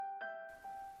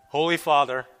Holy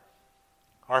Father,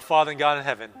 our Father and God in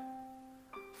heaven,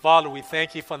 Father, we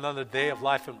thank you for another day of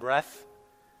life and breath.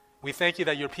 We thank you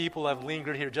that your people have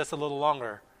lingered here just a little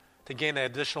longer to gain an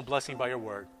additional blessing by your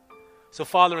word. So,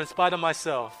 Father, in spite of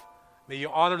myself, may you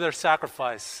honor their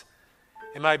sacrifice.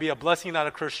 It might be a blessing, not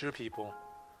a curse to your people.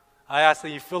 I ask that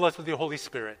you fill us with your Holy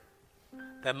Spirit,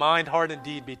 that mind, heart, and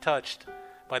deed be touched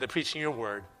by the preaching of your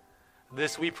word.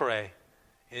 This we pray.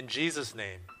 In Jesus'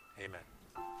 name, amen.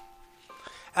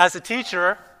 As a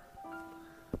teacher,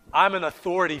 I'm an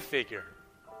authority figure.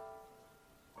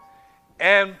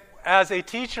 And as a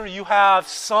teacher, you have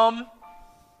some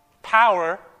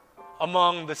power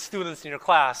among the students in your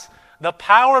class. The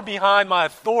power behind my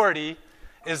authority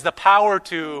is the power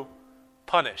to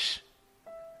punish.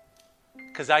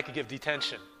 Because I could give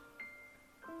detention.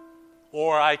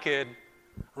 Or I could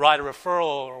write a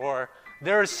referral, or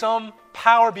there is some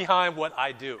power behind what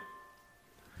I do.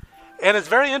 And it's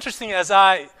very interesting as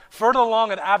I further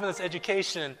along in Adventist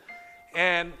education,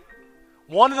 and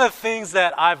one of the things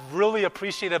that I've really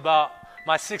appreciated about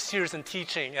my 6 years in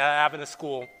teaching at Adventist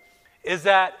school is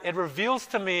that it reveals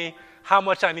to me how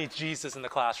much I need Jesus in the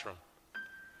classroom.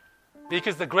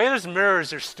 Because the greatest mirror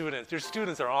is your students. Your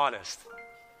students are honest.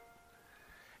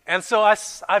 And so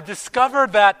I've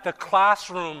discovered that the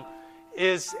classroom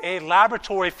is a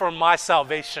laboratory for my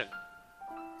salvation.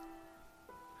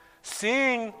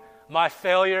 Seeing my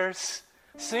failures,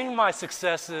 seeing my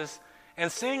successes, and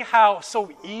seeing how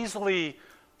so easily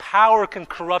power can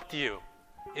corrupt you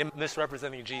in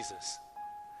misrepresenting Jesus.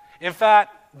 In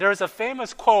fact, there's a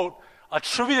famous quote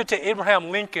attributed to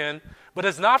Abraham Lincoln, but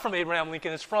it's not from Abraham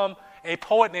Lincoln. It's from a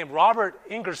poet named Robert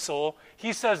Ingersoll.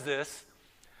 He says this: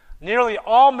 "Nearly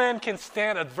all men can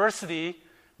stand adversity,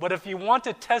 but if you want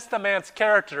to test a man's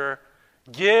character,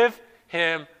 give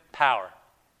him power."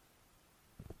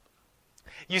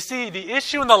 You see, the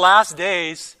issue in the last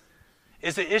days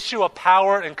is the issue of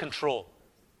power and control.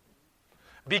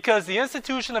 Because the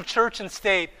institution of church and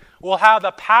state will have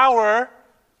the power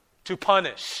to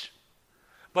punish.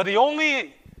 But the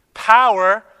only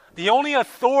power, the only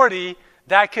authority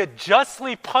that could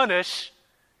justly punish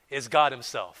is God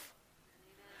himself.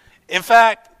 In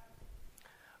fact,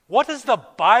 what does the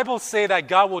Bible say that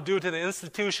God will do to the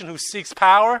institution who seeks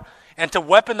power and to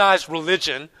weaponize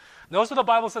religion? Notice what the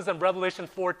Bible says in Revelation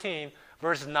 14,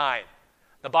 verse 9.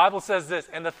 The Bible says this: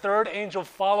 "And the third angel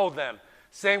followed them,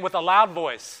 saying with a loud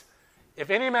voice, if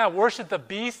any man worship the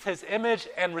beast, his image,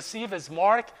 and receive his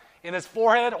mark in his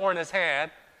forehead or in his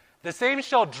hand, the same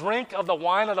shall drink of the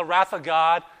wine of the wrath of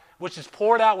God, which is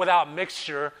poured out without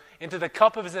mixture into the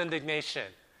cup of his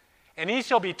indignation. And he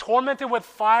shall be tormented with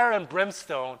fire and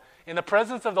brimstone in the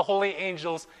presence of the holy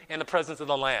angels and the presence of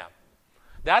the Lamb."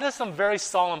 That is some very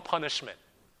solemn punishment.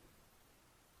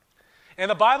 And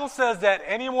the Bible says that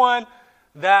anyone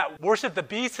that worship the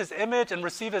beast, his image, and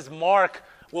receive his mark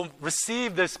will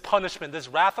receive this punishment, this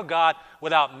wrath of God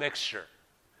without mixture.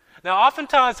 Now,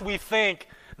 oftentimes we think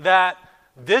that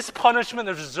this punishment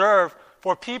is reserved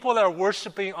for people that are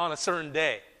worshiping on a certain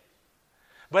day.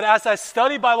 But as I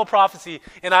study Bible prophecy,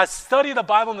 and I study the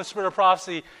Bible in the spirit of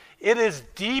prophecy, it is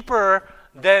deeper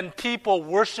than people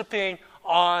worshiping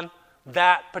on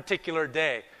that particular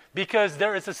day. Because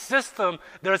there is a system,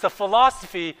 there is a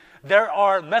philosophy, there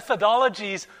are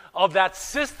methodologies of that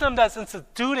system that's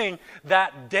instituting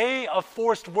that day of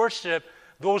forced worship,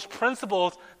 those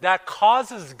principles that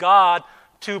causes God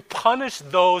to punish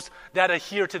those that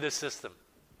adhere to this system.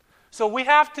 So we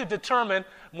have to determine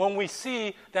when we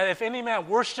see that if any man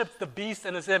worships the beast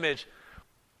in his image,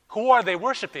 who are they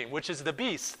worshiping? Which is the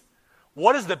beast.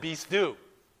 What does the beast do?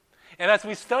 And as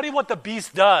we study what the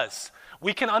beast does,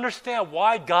 we can understand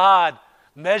why God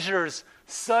measures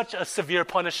such a severe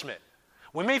punishment.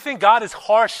 We may think God is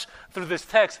harsh through this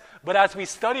text, but as we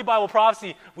study Bible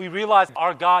prophecy, we realize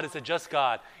our God is a just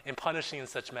God in punishing in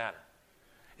such manner.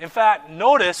 In fact,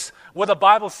 notice what the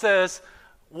Bible says,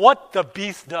 what the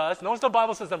beast does. Notice the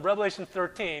Bible says in Revelation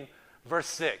 13, verse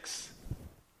 6.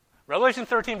 Revelation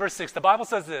 13, verse 6, the Bible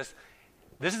says this.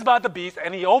 This is about the beast.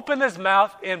 "And he opened his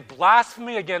mouth in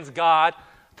blasphemy against God,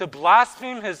 to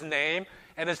blaspheme his name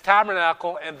and his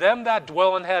tabernacle and them that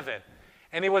dwell in heaven.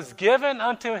 And it was given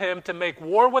unto him to make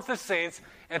war with the saints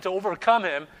and to overcome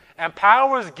him, and power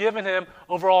was given him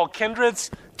over all kindreds,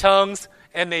 tongues,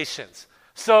 and nations."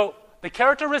 So the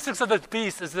characteristics of the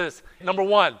beast is this. Number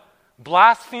one,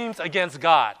 blasphemes against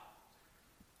God.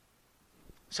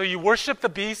 So you worship the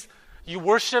beast, you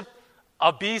worship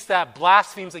a beast that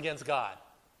blasphemes against God,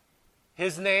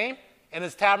 his name and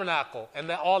his tabernacle,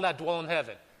 and all that dwell in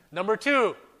heaven. Number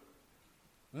two,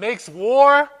 makes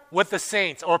war with the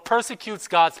saints or persecutes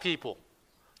God's people.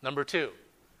 Number two.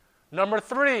 Number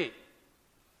 3,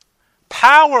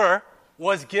 power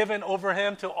was given over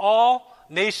him to all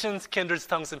nations, kindreds,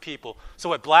 tongues, and people.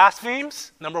 So it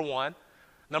blasphemes, number 1.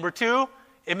 Number 2,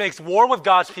 it makes war with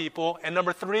God's people. And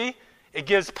number 3, it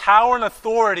gives power and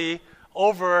authority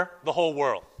over the whole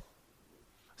world.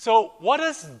 So what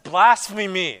does blasphemy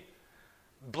mean?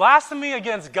 Blasphemy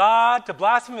against God, to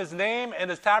blaspheme his name and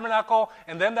his tabernacle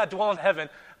and them that dwell in heaven.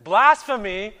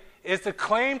 Blasphemy is to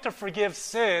claim to forgive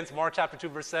sins, Mark chapter 2,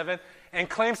 verse 7, and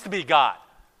claims to be God.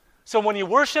 So when you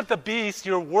worship the beast,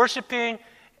 you're worshiping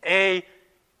an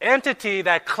entity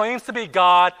that claims to be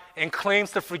God and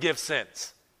claims to forgive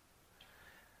sins.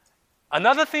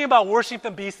 Another thing about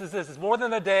worshiping the beast is this: it's more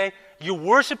than a day. You're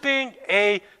worshiping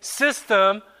a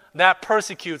system that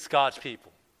persecutes God's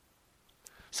people.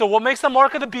 So what makes the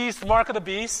mark of the beast,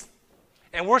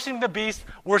 and worshiping the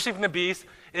beast,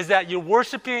 is that you're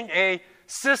worshiping a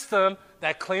system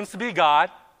that claims to be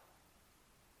God,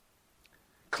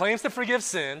 claims to forgive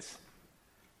sins,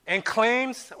 and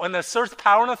claims and asserts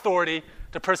power and authority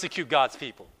to persecute God's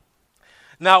people.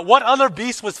 Now, what other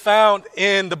beast was found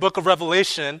in the book of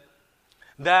Revelation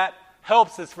that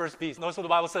helps this first beast? Notice what the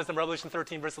Bible says in Revelation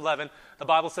 13, verse 11. The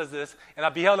Bible says this: "And I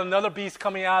beheld another beast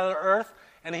coming out of the earth,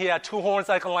 and he had 2 horns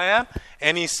like a lamb,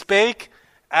 and he spake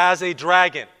as a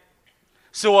dragon."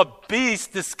 So a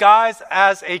beast disguised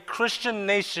as a Christian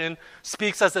nation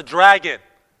speaks as a dragon.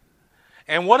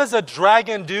 And what does a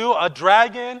dragon do? A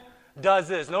dragon does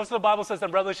this. Notice what the Bible says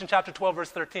in Revelation chapter 12,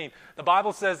 verse 13. The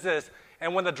Bible says this: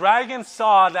 "And when the dragon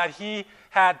saw that he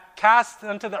had cast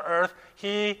unto the earth,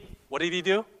 what did he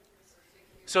do?"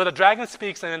 So the dragon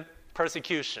speaks in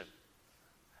persecution.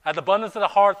 "At the abundance of the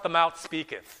heart, the mouth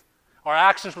speaketh." Our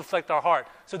actions reflect our heart.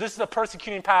 So this is a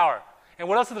persecuting power. And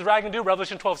what else did the dragon do?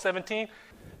 Revelation 12, 17.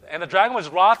 "And the dragon was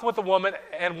wroth with the woman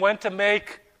and went to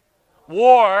make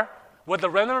war with the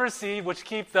remnant of the seed, which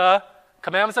keep the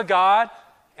commandments of God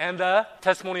and the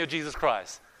testimony of Jesus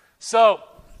Christ." So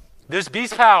there's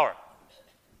beast power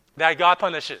that God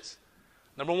punishes.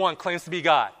 Number 1, claims to be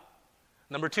God.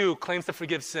 Number 2, claims to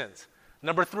forgive sins.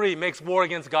 Number 3, makes war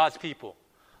against God's people.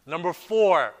 Number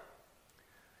 4,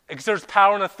 exerts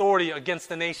power and authority against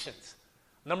the nations.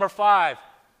 Number 5,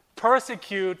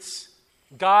 persecutes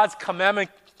God's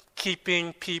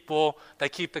commandment-keeping people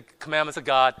that keep the commandments of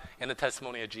God and the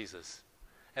testimony of Jesus.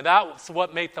 And that's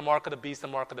what made the mark of the beast the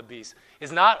mark of the beast.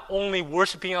 Is not only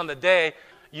worshiping on the day,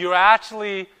 you're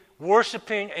actually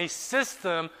worshiping a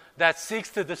system that seeks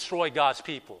to destroy God's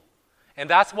people. And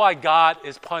that's why God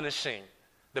is punishing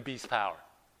the beast power.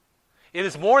 It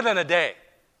is more than a day.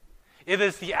 It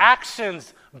is the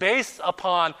actions based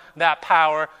upon that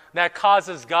power that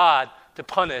causes God to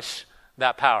punish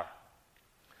that power.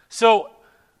 So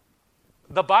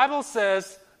the Bible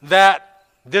says that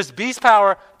this beast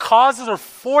power causes or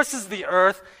forces the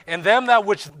earth and them that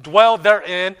which dwell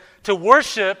therein to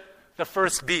worship the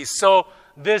first beast. So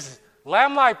this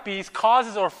lamb-like beast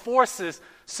causes or forces.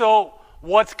 So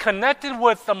what's connected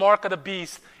with the mark of the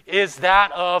beast is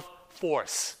that of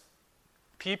force.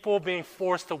 People being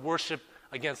forced to worship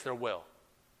against their will.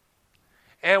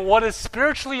 And what is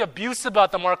spiritually abusive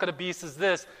about the mark of the beast is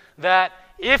this: that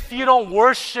if you don't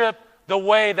worship the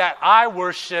way that I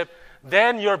worship,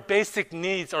 then your basic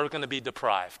needs are going to be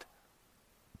deprived.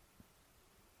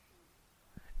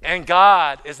 And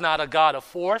God is not a God of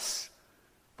force,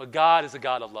 but God is a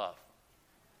God of love.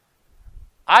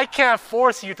 I can't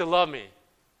force you to love me.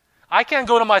 I can't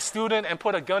go to my student and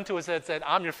put a gun to his head and say,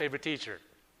 "I'm your favorite teacher."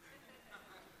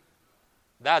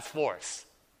 That's force.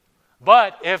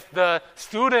 But if the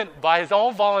student, by his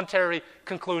own voluntary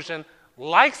conclusion,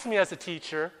 likes me as a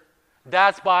teacher,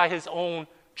 that's by his own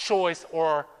choice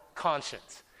or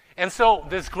conscience. And so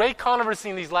this great controversy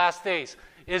in these last days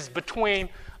is between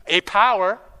a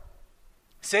power,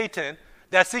 Satan,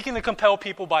 that's seeking to compel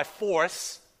people by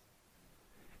force,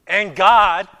 and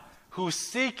God, who's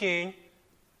seeking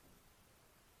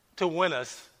to win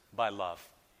us by love.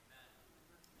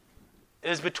 It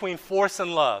is between force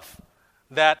and love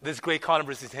that this great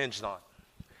controversy is hinged on.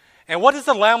 And what does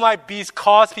the lamb-like beast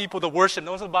cause people to worship?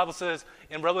 Notice what the Bible says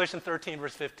in Revelation 13,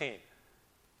 verse 15.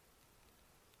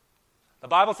 The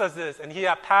Bible says this: "And he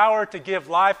had power to give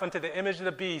life unto the image of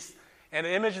the beast, and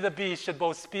the image of the beast should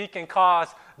both speak and cause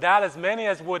that as many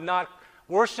as would not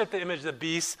worship the image of the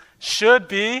beast should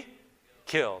be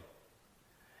killed."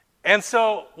 And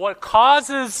so what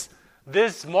causes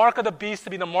this mark of the beast to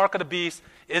be the mark of the beast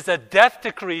is a death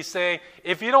decree saying,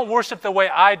 if you don't worship the way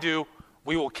I do,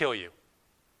 we will kill you.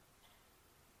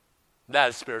 That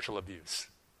is spiritual abuse.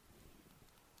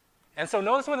 And so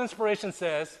notice what inspiration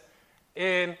says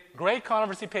in Great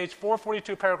Controversy, page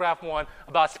 442, paragraph 1,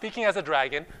 about speaking as a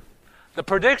dragon. The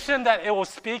prediction that it will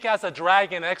speak as a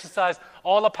dragon and exercise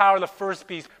all the power of the first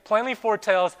beast plainly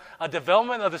foretells a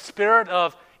development of the spirit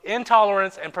of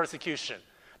intolerance and persecution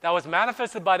that was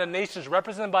manifested by the nations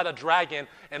represented by the dragon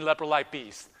and leper-like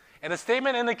beast. And the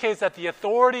statement indicates that the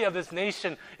authority of this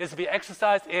nation is to be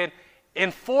exercised in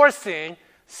enforcing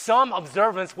some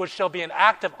observance which shall be an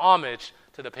act of homage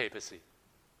to the papacy.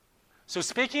 So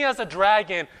speaking as a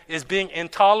dragon is being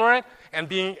intolerant and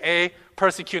being a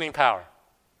persecuting power.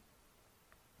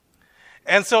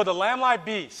 And so the lamb-like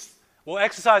beast will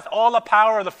exercise all the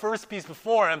power of the first beast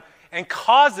before him and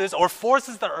causes or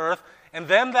forces the earth and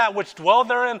them that which dwell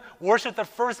therein worship the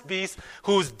first beast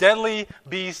whose deadly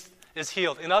beast is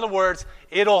healed. In other words,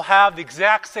 it'll have the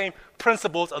exact same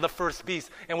principles of the first beast.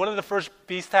 And what do the first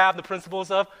beast have the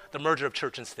principles of? The merger of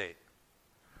church and state.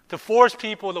 To force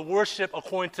people to worship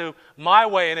according to my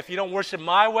way. And if you don't worship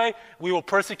my way, we will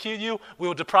persecute you, we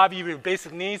will deprive you of your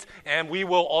basic needs, and we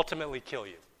will ultimately kill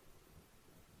you.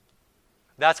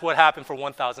 That's what happened for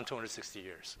 1,260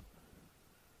 years.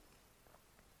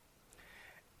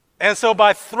 And so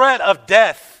by threat of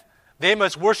death, they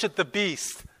must worship the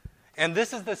beast. And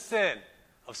this is the sin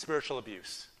of spiritual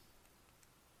abuse.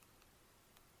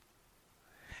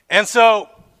 And so,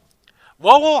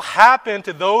 what will happen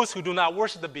to those who do not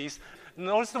worship the beast?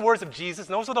 Notice the words of Jesus.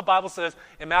 Notice what the Bible says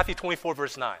in Matthew 24,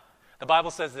 verse 9. The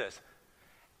Bible says this,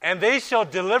 "And they shall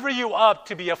deliver you up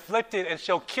to be afflicted and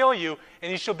shall kill you,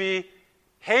 and you shall be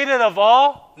hated of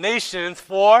all nations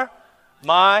for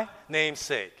my name's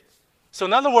sake." So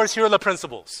in other words, here are the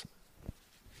principles.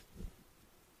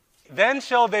 Then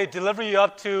shall they deliver you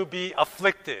up to be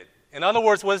afflicted. In other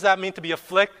words, what does that mean to be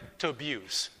afflict? To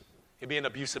abuse. It'd be an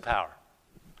abuse of power.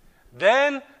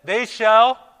 Then they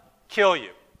shall kill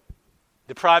you,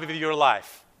 deprive you of your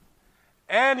life.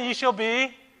 And ye shall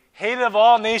be hated of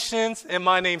all nations in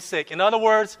my name's sake. In other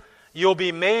words, you'll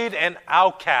be made an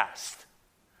outcast.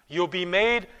 You'll be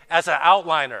made as an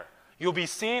outliner. You'll be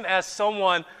seen as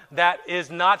someone that is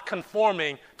not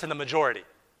conforming to the majority.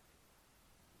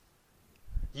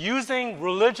 Using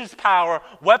religious power,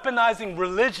 weaponizing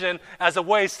religion as a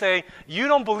way of saying, you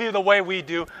don't believe the way we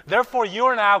do, therefore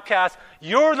you're an outcast.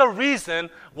 You're the reason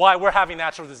why we're having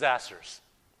natural disasters.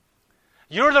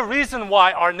 You're the reason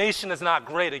why our nation is not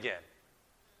great again.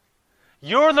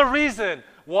 You're the reason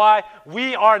why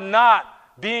we are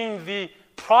not being the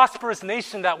prosperous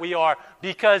nation that we are,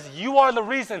 because you are the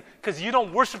reason, because you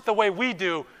don't worship the way we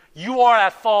do. You are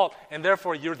at fault, and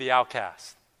therefore you're the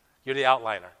outcast. You're the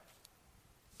outliner.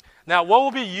 Now, what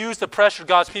will be used to pressure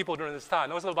God's people during this time?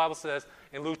 Notice what the Bible says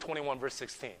in Luke 21, verse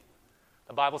 16.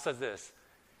 The Bible says this,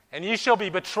 "And ye shall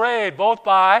be betrayed both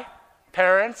by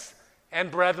parents and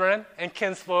brethren and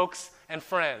kinsfolks and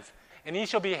friends. And ye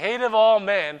shall be hated of all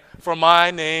men for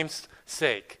my name's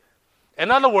sake."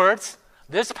 In other words,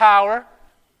 this power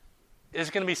is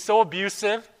going to be so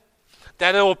abusive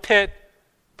that it will pit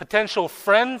potential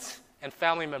friends and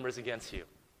family members against you.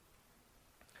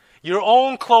 Your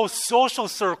own close social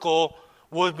circle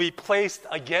will be placed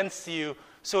against you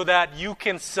so that you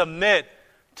can submit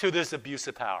to this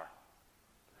abusive power.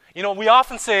 You know, we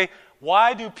often say,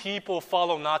 why do people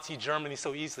follow Nazi Germany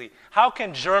so easily? How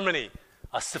can Germany,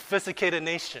 a sophisticated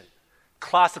nation,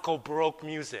 classical Baroque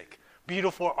music,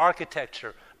 beautiful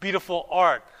architecture, beautiful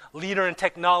art, leader in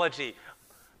technology,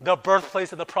 the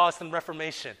birthplace of the Protestant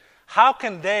Reformation, how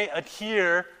can they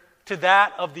adhere to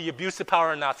that of the abusive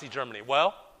power in Nazi Germany?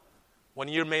 Well, when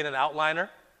you're made an outliner,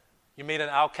 you're made an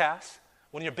outcast,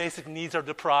 when your basic needs are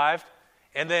deprived,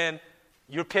 and then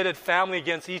you're pitted family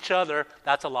against each other,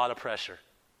 that's a lot of pressure.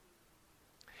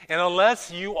 And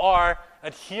unless you are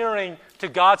adhering to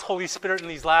God's Holy Spirit in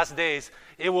these last days,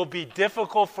 it will be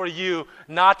difficult for you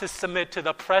not to submit to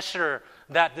the pressure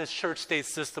that this church-state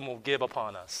system will give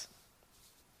upon us.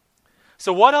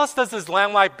 So what else does this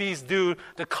lamb-like beast do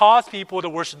to cause people to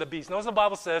worship the beast? Notice the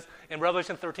Bible says in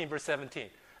Revelation 13, verse 17.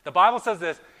 The Bible says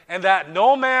this, "And that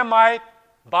no man might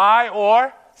buy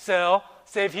or sell,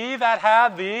 save he that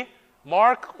had the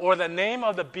mark or the name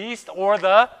of the beast or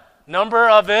the number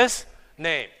of his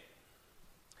name."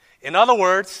 In other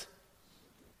words,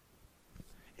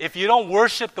 if you don't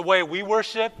worship the way we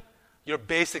worship, your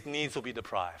basic needs will be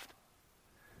deprived.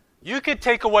 You could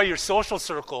take away your social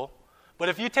circle, but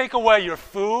if you take away your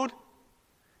food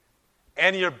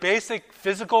and your basic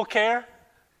physical care,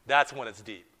 that's when it's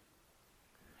deep.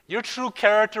 Your true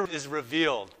character is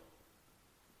revealed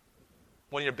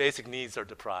when your basic needs are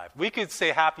deprived. We could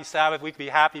say happy Sabbath, we could be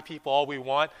happy people all we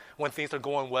want when things are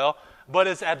going well, but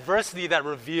it's adversity that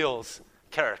reveals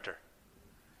character.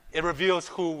 It reveals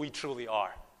who we truly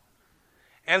are.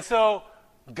 And so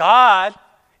God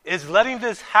is letting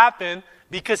this happen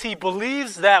because he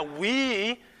believes that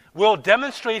we will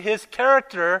demonstrate his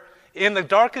character in the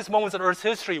darkest moments of Earth's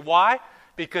history. Why?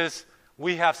 Because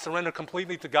we have surrendered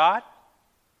completely to God.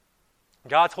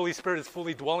 God's Holy Spirit is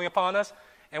fully dwelling upon us,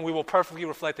 and we will perfectly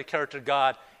reflect the character of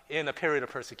God in a period of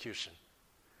persecution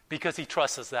because he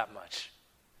trusts us that much.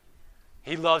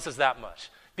 He loves us that much.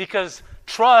 Because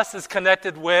trust is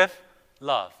connected with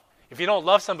love. If you don't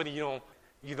love somebody, you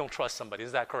don't trust somebody.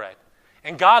 Is that correct?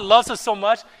 And God loves us so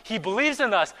much, he believes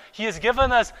in us. He has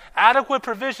given us adequate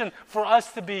provision for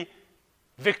us to be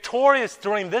victorious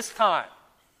during this time.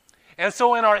 And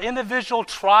so in our individual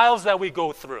trials that we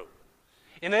go through,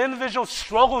 in the individual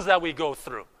struggles that we go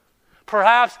through,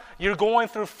 perhaps you're going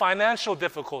through financial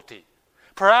difficulty.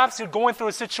 Perhaps you're going through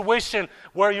a situation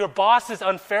where your boss is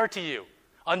unfair to you,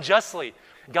 unjustly.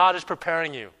 God is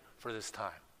preparing you for this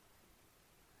time.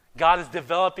 God is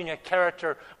developing a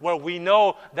character where we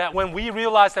know that when we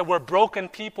realize that we're broken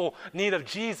people in need of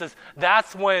Jesus,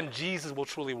 that's when Jesus will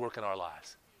truly work in our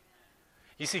lives.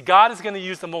 You see, God is going to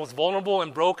use the most vulnerable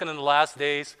and broken in the last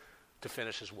days to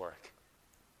finish his work.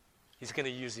 He's going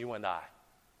to use you and I.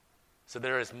 So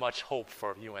there is much hope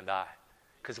for you and I,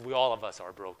 because all of us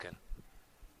are broken.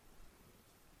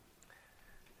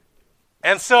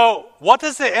 And so, what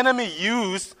does the enemy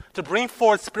use to bring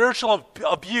forth spiritual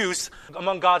abuse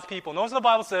among God's people? Notice what the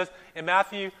Bible says in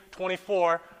Matthew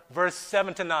 24, verse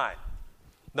 7 to 9.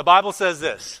 The Bible says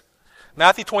this,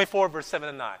 Matthew 24, verse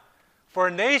 7 to 9. For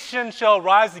nation shall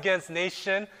rise against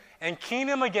nation, and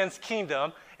kingdom against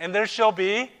kingdom, and there shall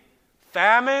be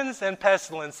famines and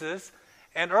pestilences,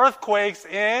 and earthquakes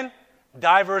in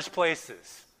diverse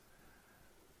places.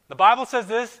 The Bible says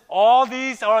this, all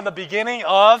these are the beginning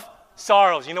of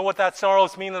sorrows. You know what that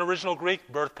sorrows mean in the original Greek?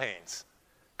 Birth pains,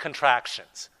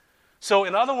 contractions. So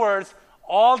in other words,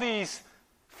 all these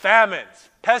famines,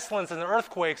 pestilences, and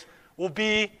earthquakes will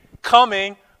be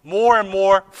coming more and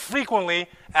more frequently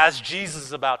as Jesus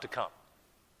is about to come.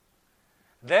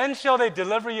 Then shall they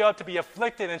deliver you up to be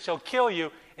afflicted and shall kill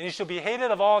you, and you shall be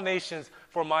hated of all nations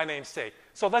for my name's sake.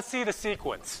 So let's see the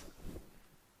sequence.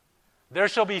 There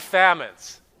shall be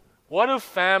famines. What do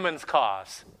famines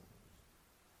cause?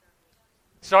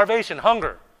 Starvation,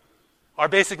 hunger, our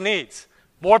basic needs.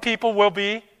 More people will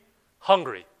be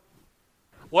hungry.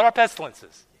 What are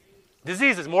pestilences?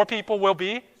 Diseases. More people will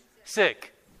be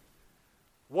sick.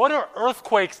 What do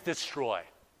earthquakes destroy?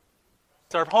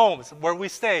 It's our homes, where we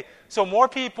stay. So more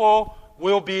people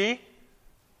will be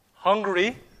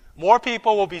hungry, more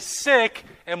people will be sick,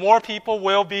 and more people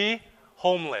will be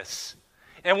homeless.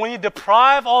 And when you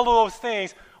deprive all of those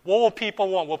things, what will people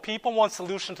want? Well, people want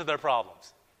solution to their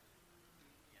problems.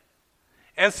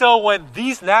 And so when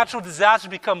these natural disasters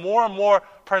become more and more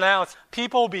pronounced,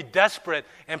 people will be desperate,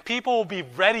 and people will be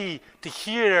ready to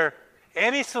hear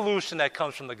any solution that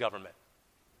comes from the government.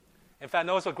 In fact,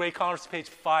 notice what Great Conference, page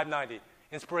 590.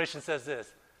 Inspiration says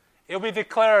this. It will be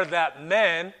declared that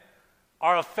men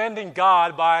are offending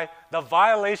God by the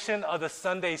violation of the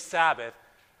Sunday Sabbath,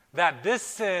 that this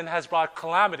sin has brought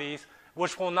calamities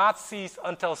which will not cease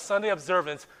until Sunday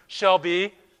observance shall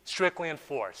be strictly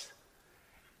enforced.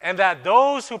 And that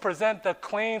those who present the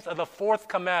claims of the fourth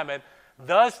commandment,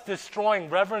 thus destroying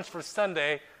reverence for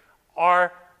Sunday,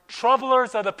 are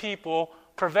troublers of the people,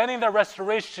 preventing their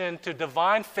restoration to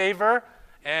divine favor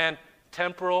and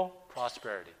temporal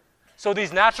prosperity. So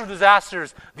these natural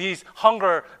disasters, these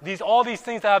hunger, all these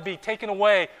things that have been taken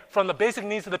away from the basic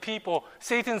needs of the people,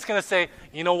 Satan's going to say,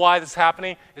 you know why this is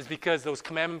happening? It's because those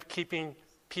commandment-keeping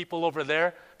people over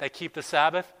there that keep the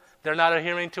Sabbath, they're not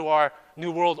adhering to our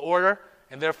New World Order,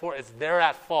 and therefore they're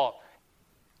at fault.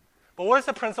 But what is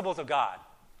the principles of God?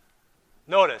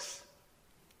 Notice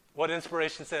what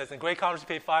inspiration says in Great Conference,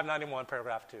 page 591,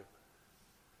 paragraph 2.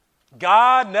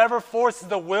 God never forces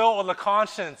the will or the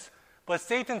conscience, but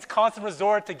Satan's constant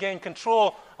resort to gain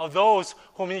control of those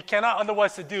whom he cannot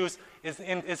otherwise seduce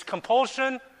is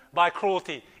compulsion by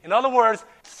cruelty. In other words,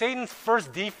 Satan's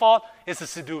first default is to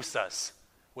seduce us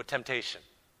with temptation.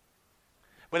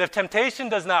 But if temptation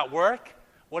does not work,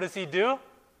 what does he do?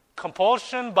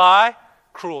 Compulsion by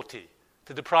cruelty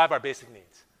to deprive our basic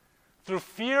needs. Through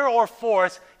fear or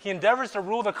force, he endeavors to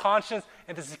rule the conscience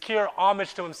and to secure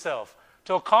homage to himself.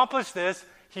 To accomplish this,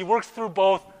 he works through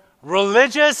both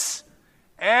religious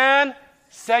and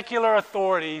secular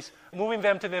authorities, moving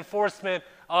them to the enforcement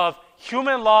of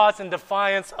human laws in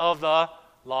defiance of the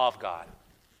law of God.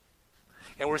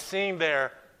 And we're seeing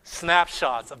there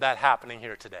snapshots of that happening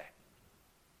here today.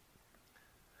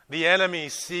 The enemy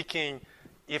seeking,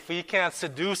 if he can't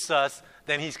seduce us,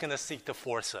 then he's going to seek to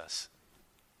force us.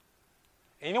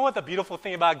 And you know what the beautiful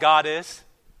thing about God is?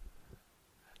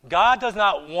 God does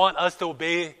not want us to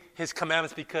obey his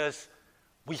commandments because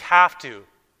we have to.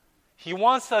 He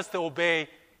wants us to obey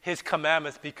his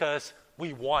commandments because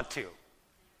we want to.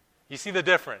 You see the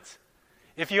difference?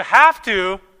 If you have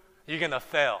to, you're going to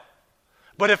fail.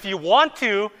 But if you want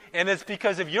to, and it's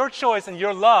because of your choice and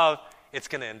your love, it's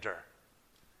going to endure.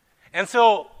 And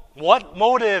so, what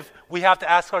motive we have to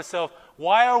ask ourselves,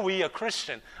 why are we a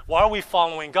Christian? Why are we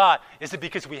following God? Is it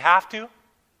because we have to?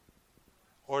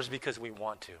 Or is it because we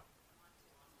want to?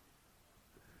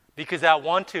 Because that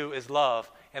want to is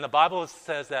love. And the Bible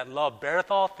says that love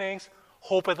beareth all things,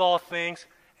 hopeth all things,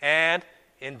 and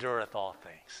endureth all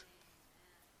things.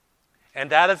 And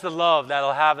that is the love that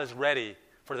will have us ready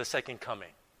for the second coming.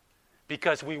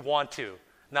 Because we want to,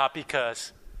 not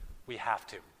because we have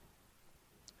to.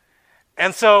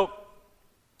 And so,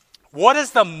 what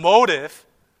is the motive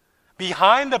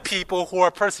behind the people who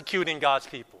are persecuting God's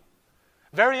people?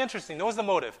 Very interesting. Notice the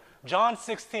motive. John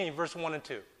 16, verse 1 and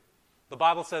 2. The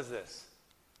Bible says this.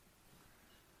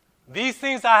 These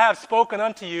things I have spoken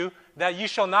unto you, that you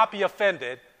shall not be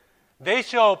offended. They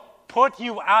shall put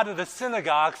you out of the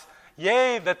synagogues.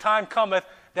 Yea, the time cometh,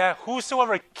 that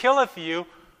whosoever killeth you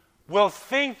will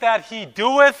think that he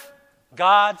doeth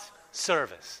God's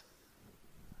service.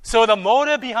 So the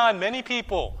motive behind many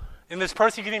people in this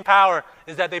persecuting power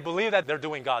is that they believe that they're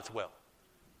doing God's will.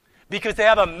 Because they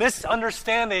have a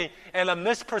misunderstanding and a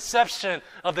misperception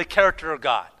of the character of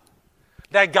God.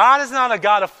 That God is not a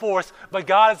God of force, but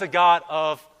God is a God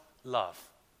of love.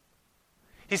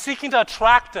 He's seeking to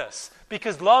attract us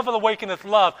because love awakeneth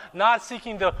love, not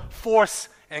seeking to force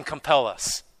and compel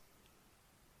us.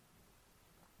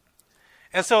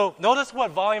 And so notice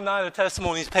what volume 9 of the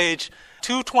Testimonies, page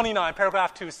 229,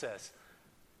 paragraph 2 says.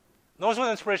 Notice what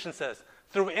the inspiration says.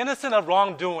 Through innocent of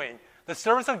wrongdoing, the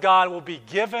servants of God will be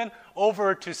given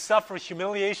over to suffer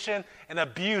humiliation and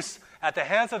abuse at the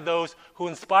hands of those who,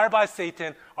 inspired by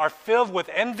Satan, are filled with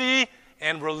envy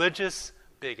and religious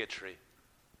bigotry.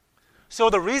 So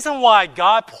the reason why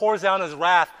God pours out his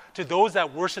wrath to those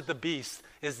that worship the beast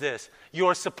is this. You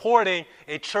are supporting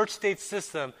a church-state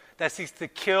system that seeks to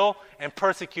kill and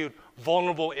persecute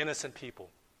vulnerable, innocent people.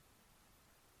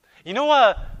 You know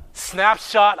what a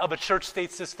snapshot of a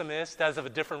church-state system is that is of a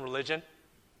different religion?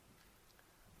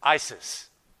 ISIS.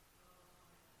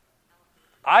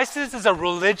 ISIS is a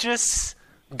religious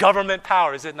government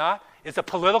power, is it not? It's a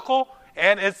political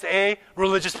and it's a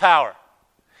religious power.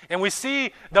 And we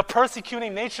see the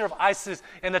persecuting nature of ISIS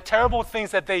and the terrible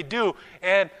things that they do.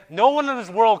 And no one in this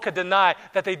world could deny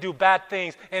that they do bad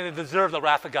things and they deserve the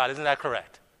wrath of God. Isn't that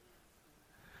correct?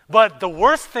 But the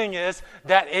worst thing is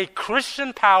that a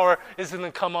Christian power is going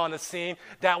to come on the scene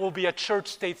that will be a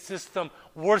church-state system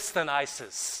worse than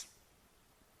ISIS.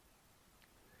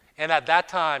 And at that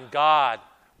time, God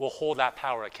will hold that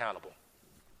power accountable.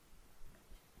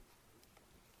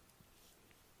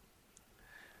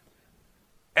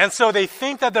 And so they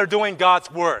think that they're doing God's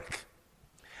work.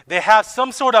 They have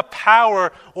some sort of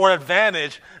power or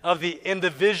advantage of the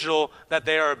individual that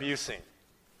they are abusing.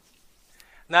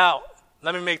 Now,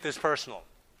 let me make this personal.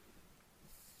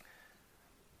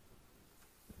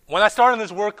 When I started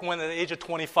this work when at the age of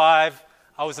 25,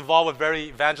 I was involved with very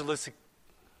evangelistic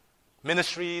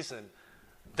ministries and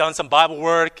done some Bible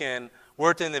work and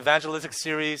worked in the evangelistic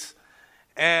series.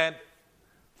 And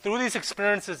through these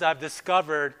experiences, I've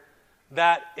discovered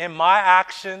that in my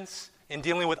actions in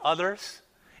dealing with others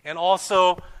and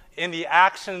also in the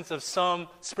actions of some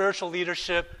spiritual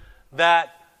leadership,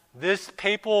 that this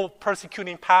papal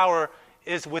persecuting power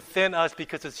is within us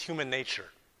because it's human nature.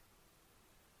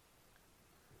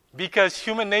 Because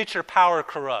human nature, power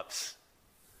corrupts.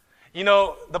 You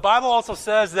know, the Bible also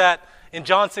says that in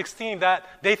John 16 that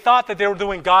they thought that they were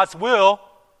doing God's will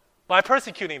by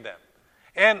persecuting them.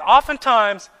 And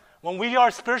oftentimes, when we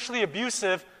are spiritually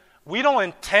abusive, we don't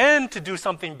intend to do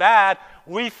something bad.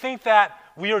 We think that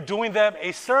we are doing them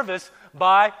a service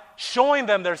by showing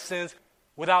them their sins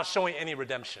without showing any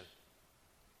redemption.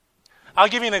 I'll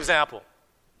give you an example.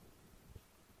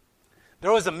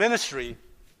 There was a ministry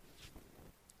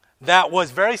that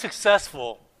was very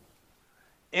successful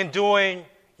in doing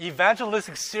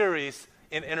evangelistic series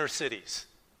in inner cities.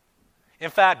 In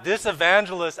fact, this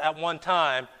evangelist at one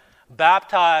time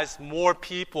baptized more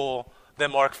people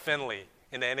than Mark Finley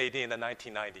in the NAD in the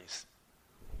 1990s.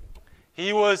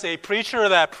 He was a preacher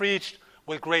that preached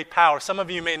with great power. Some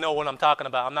of you may know what I'm talking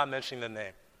about. I'm not mentioning the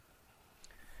name.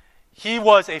 He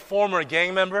was a former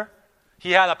gang member.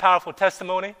 He had a powerful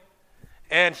testimony.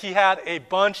 And he had a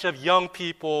bunch of young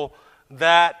people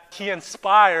that he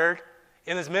inspired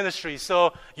in his ministry.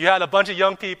 So you had a bunch of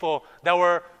young people that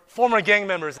were former gang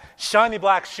members, shiny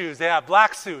black shoes. They had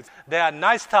black suits. They had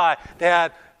nice tie. They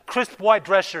had crisp white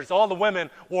dress shirts. All the women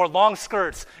wore long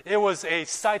skirts. It was a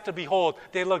sight to behold.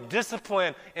 They looked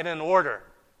disciplined and in order.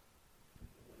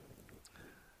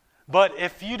 But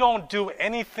if you don't do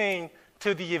anything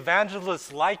to the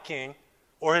evangelist's liking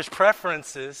or his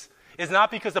preferences, it's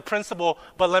not because of principle,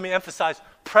 but let me emphasize,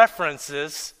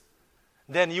 preferences,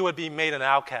 then you would be made an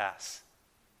outcast.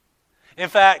 In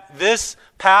fact, this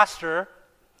pastor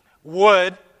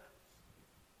would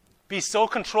be so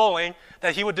controlling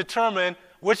that he would determine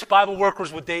which Bible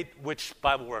workers would date which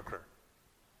Bible worker.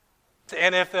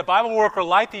 And if the Bible worker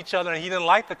liked each other and he didn't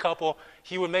like the couple,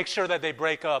 he would make sure that they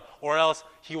break up, or else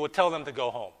he would tell them to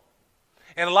go home.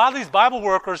 And a lot of these Bible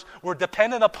workers were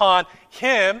dependent upon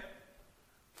him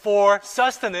for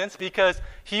sustenance because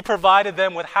he provided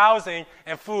them with housing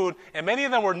and food. And many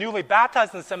of them were newly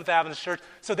baptized in the Seventh Adventist Church,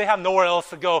 so they have nowhere else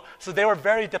to go. So they were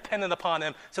very dependent upon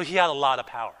him, so he had a lot of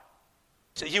power.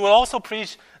 So he would also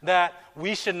preach that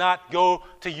we should not go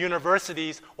to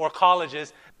universities or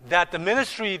colleges, that the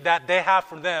ministry that they have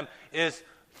for them is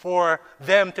for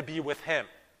them to be with him.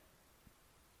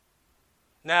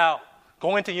 Now,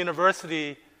 going to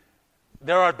university,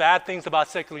 there are bad things about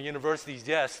secular universities,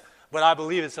 yes, but I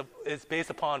believe it's based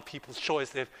upon people's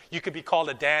choice. If you could be called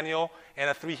a Daniel and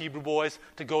a 3 Hebrew boys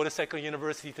to go to secular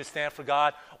university to stand for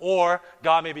God, or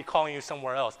God may be calling you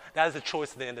somewhere else. That is the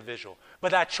choice of the individual.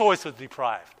 But that choice was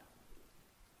deprived.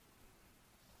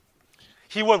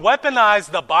 He would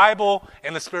weaponize the Bible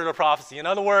and the spirit of prophecy. In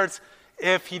other words,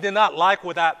 if he did not like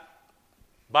what that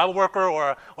Bible worker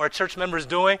or a church member is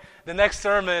doing, the next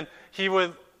sermon he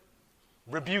would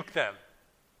rebuke them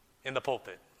in the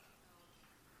pulpit.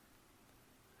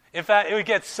 In fact, it would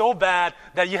get so bad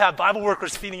that you have Bible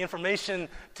workers feeding information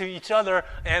to each other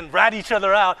and rat each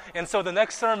other out. And so the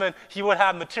next sermon, he would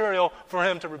have material for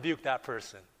him to rebuke that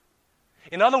person.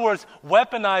 In other words,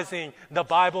 weaponizing the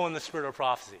Bible and the spirit of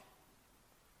prophecy.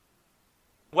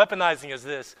 Weaponizing is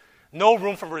this: no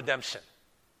room for redemption.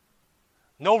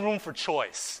 No room for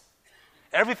choice.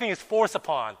 Everything is forced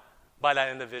upon by that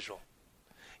individual.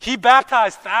 He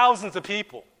baptized thousands of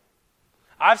people.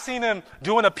 I've seen him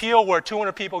do an appeal where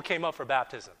 200 people came up for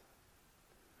baptism.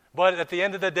 But at the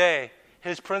end of the day,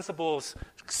 his principles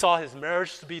saw his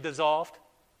marriage to be dissolved,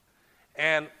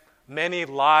 and many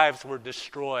lives were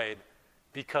destroyed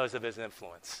because of his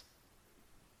influence.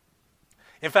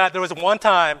 In fact, there was one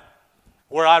time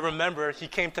where I remember he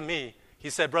came to me.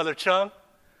 He said, "Brother Chung,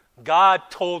 God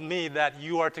told me that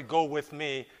you are to go with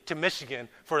me to Michigan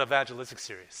for an evangelistic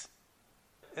series."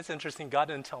 It's interesting, God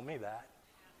didn't tell me that.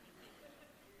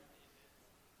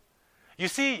 You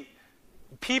see,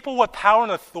 people with power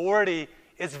and authority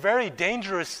is very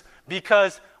dangerous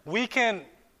because we can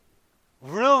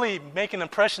really make an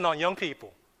impression on young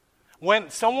people. When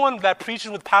someone that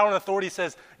preaches with power and authority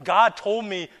says, "God told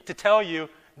me to tell you,"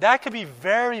 that could be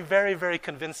very, very, very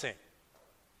convincing.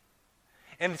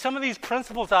 And some of these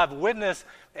principles I've witnessed,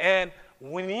 and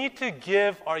we need to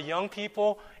give our young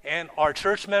people and our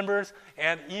church members,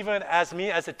 and even as me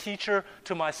as a teacher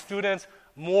to my students,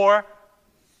 more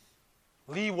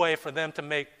leeway for them to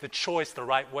make the choice the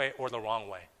right way or the wrong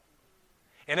way.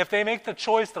 And if they make the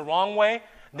choice the wrong way,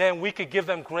 then we could give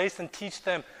them grace and teach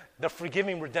them the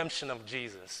forgiving redemption of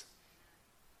Jesus.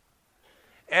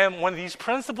 And when these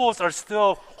principles are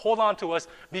still hold on to us,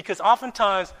 because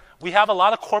oftentimes we have a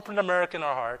lot of corporate America in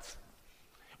our hearts.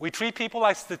 We treat people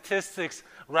like statistics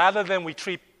rather than we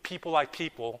treat people like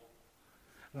people.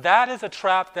 That is a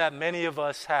trap that many of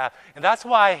us have. And that's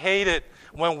why I hate it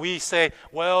when we say,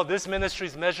 well, this ministry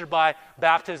is measured by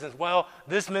baptisms. Well,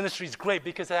 this ministry is great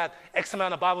because it had X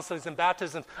amount of Bible studies and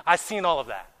baptisms. I've seen all of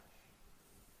that.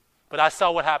 But I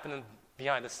saw what happened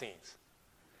behind the scenes.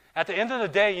 At the end of the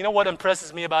day, you know what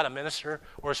impresses me about a minister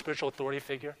or a spiritual authority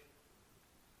figure?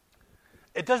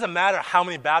 It doesn't matter how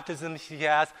many baptisms he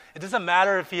has. It doesn't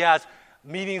matter if he has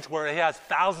meetings where he has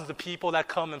thousands of people that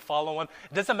come and follow him.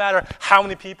 It doesn't matter how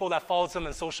many people that follows him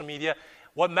on social media.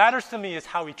 What matters to me is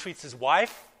how he treats his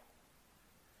wife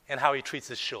and how he treats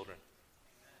his children.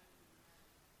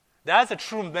 That's a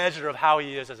true measure of how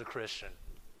he is as a Christian.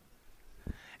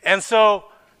 And so,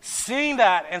 seeing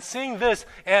that and seeing this,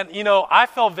 and I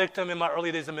fell victim in my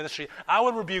early days of ministry. I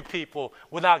would rebuke people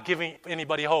without giving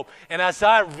anybody hope. And as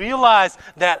I realized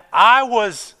that I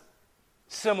was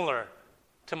similar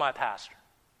to my pastor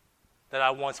that I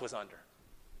once was under,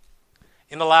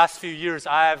 in the last few years,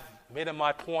 I have made it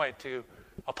my point to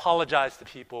apologize to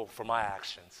people for my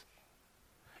actions.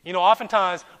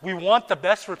 Oftentimes we want the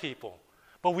best for people,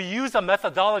 but we use a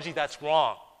methodology that's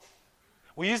wrong.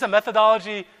 We use a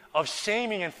methodology of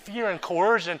shaming and fear and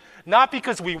coercion, not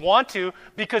because we want to,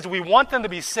 because we want them to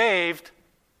be saved,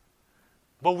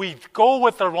 but we go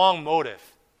with the wrong motive.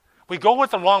 We go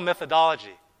with the wrong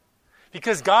methodology.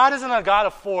 Because God isn't a God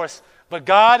of force, but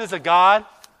God is a God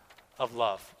of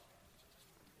love.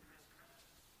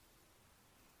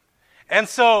 And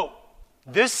so,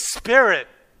 this spirit,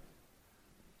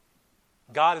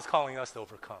 God is calling us to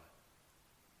overcome.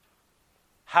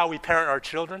 How we parent our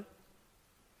children,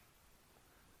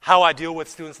 how I deal with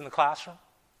students in the classroom,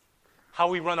 how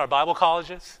we run our Bible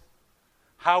colleges,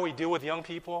 how we deal with young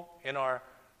people in our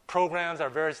programs, our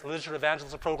various literature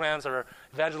evangelism programs, our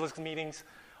evangelistic meetings.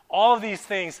 All of these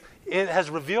things, it has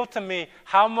revealed to me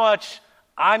how much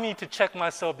I need to check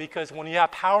myself, because when you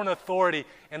have power and authority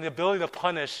and the ability to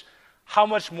punish, how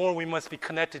much more we must be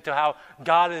connected to how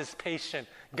God is patient,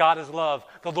 God is love.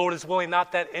 The Lord is willing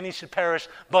not that any should perish,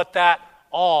 but that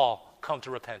all come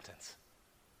to repentance.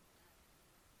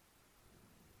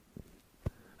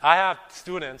 I have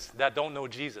students that don't know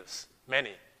Jesus,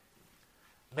 many.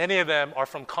 Many of them are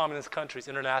from communist countries,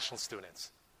 international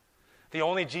students. The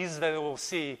only Jesus that they will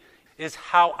see is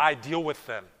how I deal with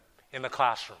them in the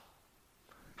classroom,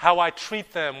 how I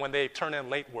treat them when they turn in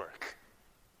late work,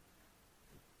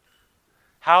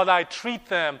 how I treat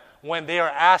them when they are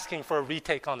asking for a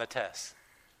retake on the test.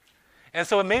 And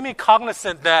so it made me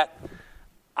cognizant that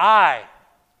I,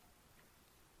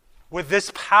 with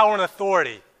this power and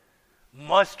authority,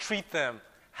 must treat them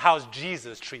how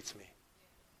Jesus treats me.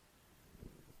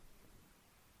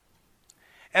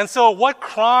 And so what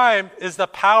crime is the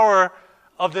power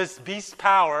of this beast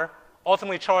power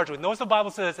ultimately charged with? Notice the Bible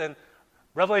says in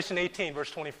Revelation 18, verse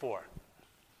 24.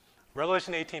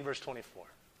 Revelation 18, verse 24.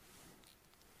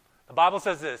 The Bible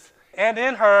says this, "And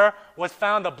in her was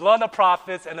found the blood of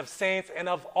prophets and of saints and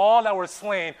of all that were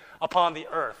slain upon the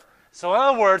earth." So in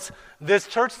other words, this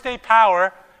church-state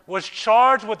power was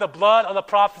charged with the blood of the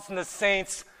prophets and the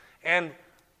saints and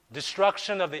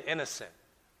destruction of the innocent.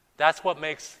 That's what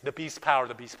makes the beast power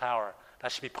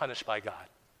that should be punished by God.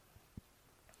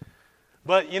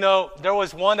 But, there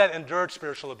was one that endured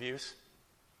spiritual abuse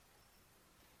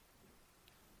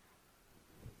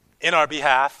in our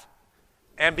behalf.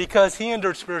 And because he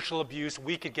endured spiritual abuse,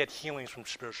 we could get healings from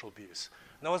spiritual abuse.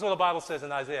 Notice what the Bible says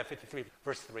in Isaiah 53,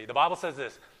 verse 3. The Bible says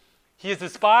this, "He is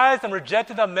despised and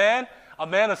rejected of men, a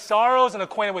man of sorrows and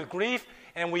acquainted with grief,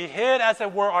 and we hid, as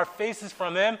it were, our faces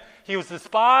from him. He was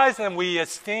despised, and we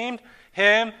esteemed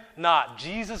him not."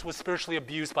 Jesus was spiritually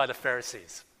abused by the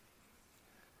Pharisees.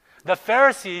 The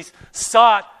Pharisees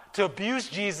sought to abuse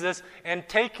Jesus and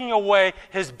taking away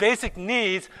his basic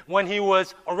needs when he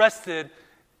was arrested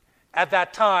at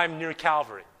that time near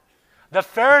Calvary. The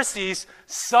Pharisees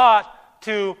sought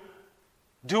to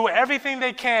do everything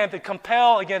they can to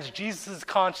compel against Jesus'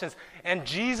 conscience, and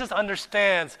Jesus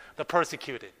understands the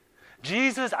persecuted.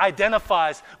 Jesus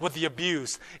identifies with the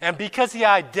abused, and because he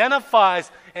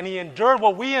identifies and he endured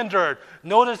what we endured,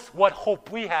 notice what hope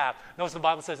we have. Notice the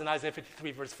Bible says in Isaiah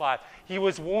 53, verse 5, "He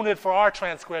was wounded for our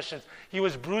transgressions, he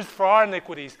was bruised for our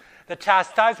iniquities. The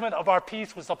chastisement of our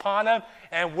peace was upon him,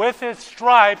 and with his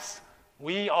stripes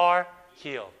we are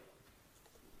healed."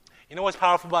 You know what's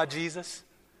powerful about Jesus?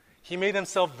 He made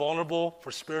himself vulnerable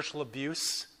for spiritual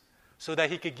abuse so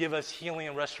that he could give us healing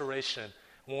and restoration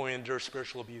when we endure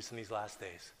spiritual abuse in these last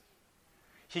days.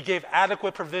 He gave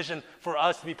adequate provision for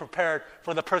us to be prepared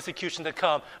for the persecution to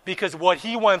come, because what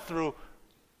he went through,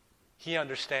 he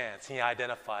understands, he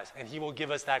identifies, and he will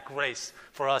give us that grace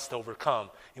for us to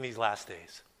overcome in these last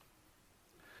days.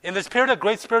 In this period of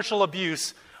great spiritual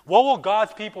abuse, what will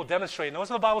God's people demonstrate?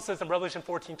 Notice what the Bible says in Revelation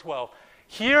 14:12.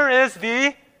 "Here is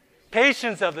the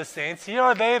patience of the saints. Here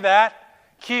are they that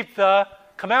keep the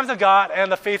commandments of God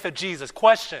and the faith of Jesus."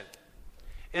 Question: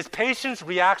 is patience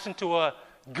reaction to a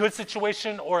good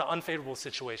situation or an unfavorable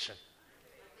situation?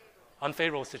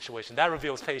 Unfavorable situation. That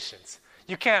reveals patience.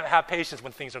 You can't have patience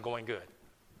when things are going good,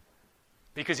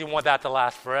 because you want that to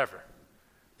last forever.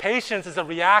 Patience is a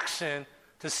reaction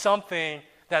to something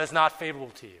that is not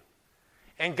favorable to you.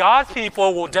 And God's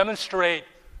people will demonstrate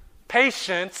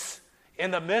patience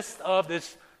in the midst of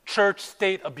this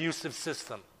church-state abusive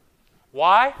system.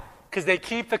 Why? Because they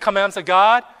keep the commandments of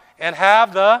God and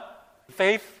have the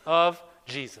faith of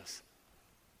Jesus.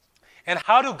 And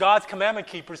how do God's commandment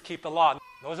keepers keep the law?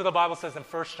 Notice what the Bible says in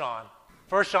 1 John.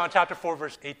 1 John chapter 4,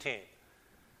 verse 18.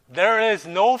 "There is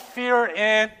no fear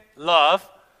in love,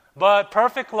 but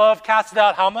perfect love casts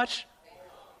out" how much?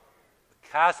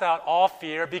 "Casts out all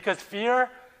fear, because fear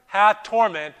hath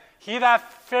torment. He that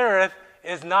feareth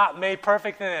is not made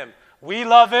perfect in him." We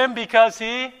love him because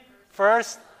he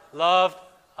first loved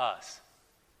us.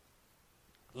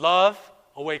 Love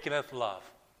awakeneth love.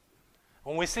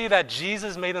 When we see that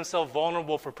Jesus made himself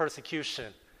vulnerable for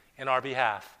persecution in our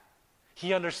behalf,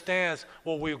 he understands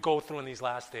what we'll go through in these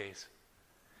last days.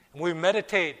 And we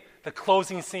meditate the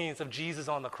closing scenes of Jesus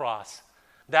on the cross.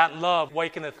 That love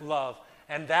wakeneth love.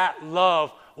 And that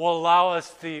love will allow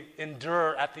us to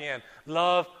endure at the end.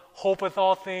 Love hopeth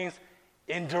all things,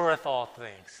 endureth all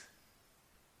things.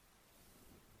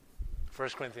 1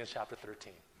 Corinthians chapter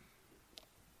 13.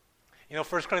 1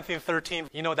 Corinthians 13,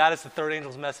 that is the third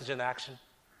angel's message in action.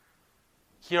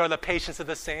 Here are the patience of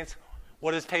the saints.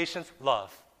 What is patience?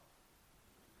 Love.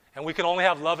 And we can only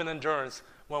have love and endurance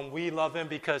when we love him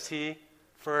because he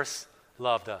first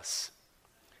loved us.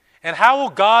 And how will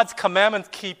God's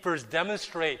commandment keepers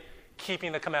demonstrate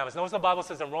keeping the commandments? Notice the Bible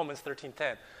says in Romans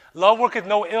 13:10, love worketh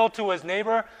no ill to his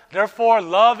neighbor, therefore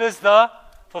love is the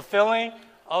fulfilling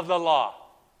of the law.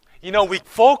 We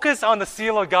focus on the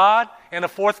seal of God and the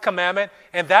fourth commandment,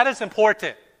 and that is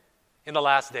important in the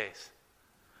last days.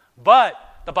 But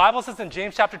the Bible says in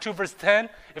James chapter 2, verse 10,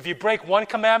 if you break one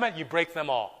commandment, you break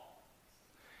them all.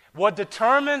 What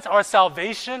determines our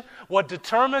salvation, what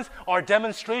determines our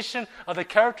demonstration of the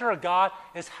character of God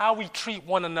is how we treat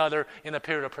one another in a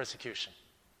period of persecution.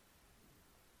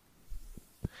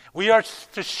 We are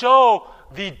to show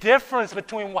the difference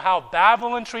between how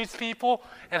Babylon treats people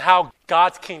and how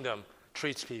God's kingdom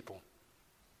treats people.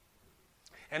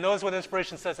 And notice what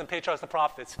inspiration says in Patriarchs and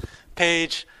Prophets,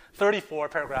 page 34,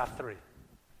 paragraph 3.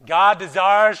 God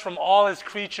desires from all his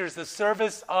creatures the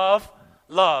service of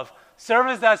love,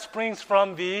 service that springs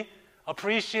from the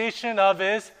appreciation of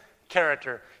his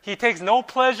character. He takes no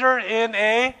pleasure in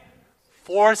a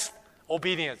forced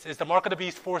obedience. Is the mark of the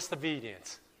beast forced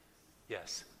obedience?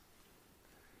 Yes.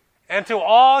 And to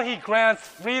all he grants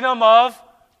freedom of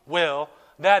will,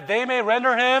 that they may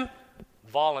render him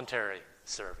voluntary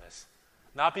service.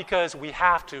 Not because we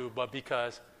have to, but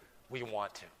because we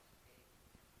want to.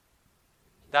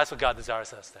 That's what God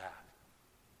desires us to have.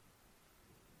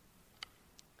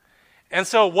 And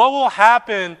so what will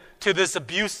happen to this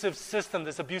abusive system,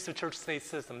 this abusive church-state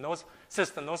system? Notice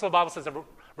what the Bible says in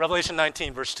Revelation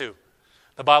 19, verse 2.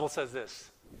 The Bible says this.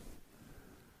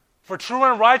 For true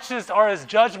and righteous are his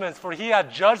judgments, for he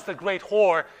hath judged the great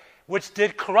whore, which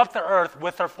did corrupt the earth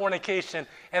with her fornication,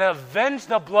 and avenged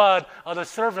the blood of the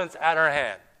servants at her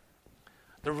hand.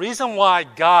 The reason why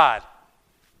God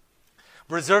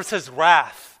reserves his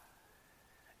wrath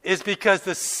is because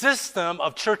the system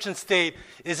of church and state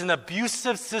is an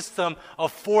abusive system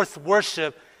of forced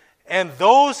worship, and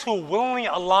those who willingly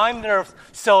align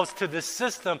themselves to this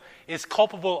system is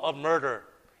culpable of murder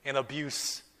and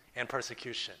abuse and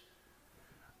persecution.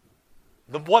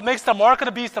 What makes the mark of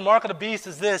the beast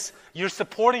is this: you're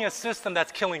supporting a system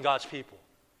that's killing God's people.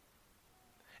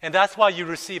 And that's why you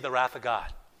receive the wrath of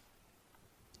God.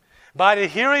 By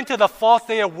adhering to the false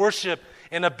day of worship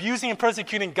and abusing and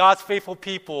persecuting God's faithful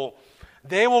people,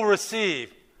 they will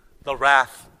receive the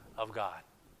wrath of God.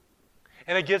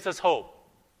 And it gives us hope.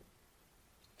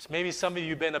 So maybe some of you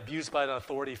have been abused by an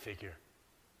authority figure.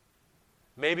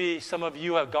 Maybe some of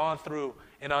you have gone through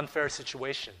an unfair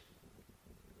situation.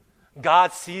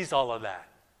 God sees all of that.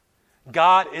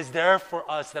 God is there for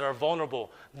us that are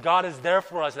vulnerable. God is there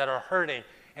for us that are hurting.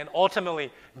 And ultimately,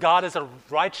 God is a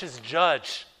righteous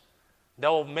judge that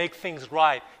will make things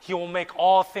right. He will make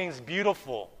all things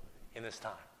beautiful in this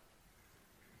time.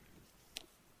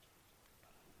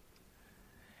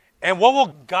 And what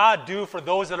will God do for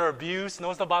those that are abused?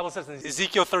 Notice the Bible says in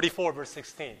Ezekiel 34, verse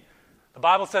 16. The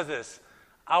Bible says this: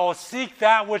 I will seek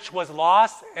that which was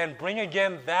lost and bring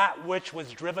again that which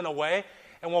was driven away,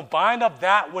 and will bind up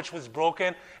that which was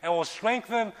broken, and will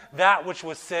strengthen that which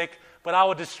was sick, but I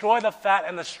will destroy the fat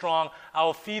and the strong. I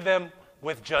will feed them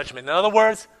with judgment. In other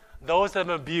words, those that have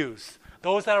been abused,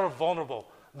 those that are vulnerable,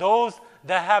 those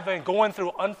that have been going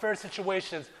through unfair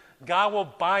situations, God will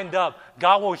bind up,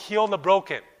 God will heal the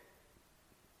broken,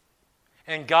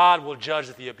 and God will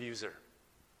judge the abuser.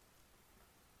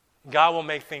 God will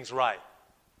make things right.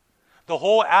 The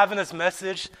whole Adventist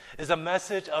message is a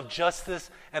message of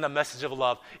justice and a message of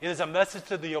love. It is a message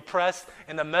to the oppressed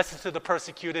and a message to the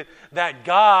persecuted that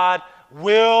God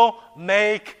will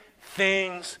make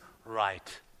things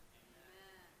right.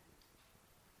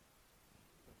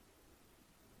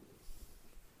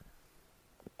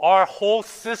 Our whole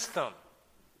system,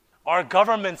 our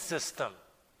government system,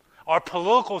 our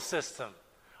political system,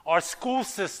 our school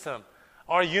system,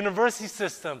 our university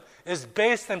system is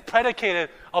based and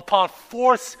predicated upon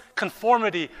forced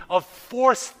conformity, of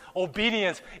forced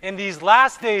obedience. In these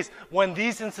last days, when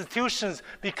these institutions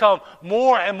become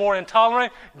more and more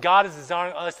intolerant, God is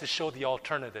desiring us to show the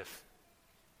alternative.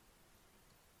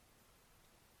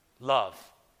 Love,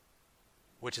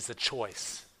 which is a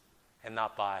choice and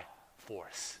not by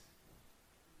force.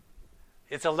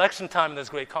 It's election time in this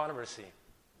great controversy.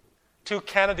 two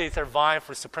candidates are vying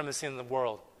for supremacy in the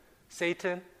world,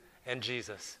 Satan and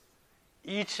Jesus.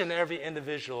 Each and every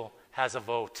individual has a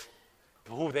vote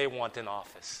for who they want in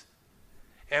office.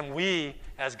 And we,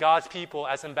 as God's people,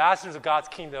 as ambassadors of God's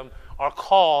kingdom, are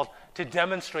called to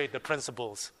demonstrate the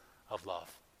principles of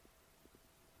love.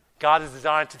 God is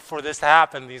designed for this to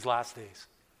happen in these last days.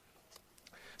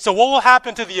 So what will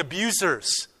happen to the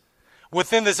abusers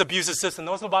within this abusive system?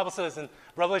 Notice what the Bible says in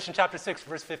Revelation chapter 6,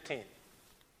 verse 15.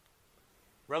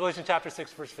 Revelation chapter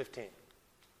 6, verse 15.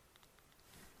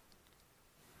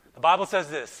 The Bible says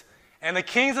this, "And the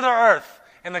kings of the earth,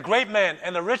 and the great men,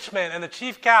 and the rich men, and the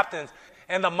chief captains,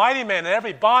 and the mighty men, and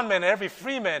every bondman, and every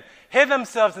freeman, hid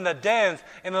themselves in the dens,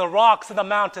 and in the rocks of the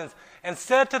mountains, and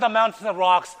said to the mountains and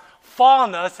rocks, Fall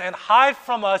on us, and hide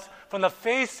from us from the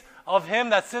face of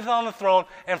him that sitteth on the throne,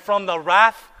 and from the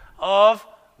wrath of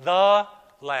the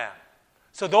Lamb."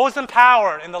 So those in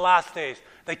power in the last days,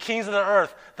 the kings of the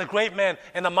earth, the great men,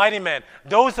 and the mighty men,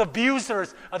 those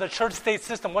abusers of the church-state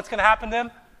system, what's going to happen to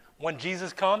them? When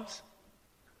Jesus comes,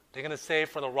 they're going to say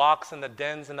for the rocks and the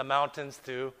dens and the mountains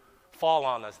to fall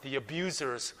on us. The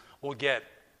abusers will get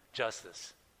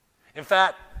justice. In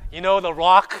fact, you know the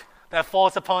rock that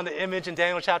falls upon the image in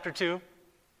Daniel chapter 2?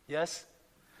 Yes?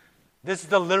 This is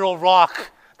the literal rock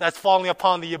that's falling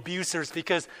upon the abusers,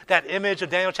 because that image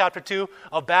of Daniel chapter 2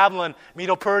 of Babylon,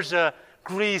 Medo-Persia,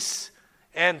 Greece,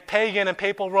 and pagan and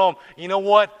papal Rome, you know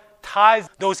what ties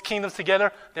those kingdoms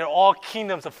together? They're all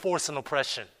kingdoms of force and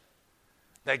oppression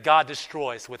that God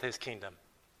destroys with his kingdom.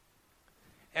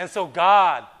 And so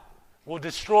God will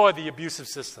destroy the abusive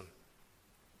system.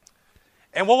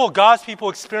 And what will God's people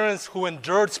experience who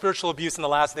endured spiritual abuse in the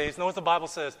last days? Notice the Bible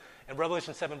says in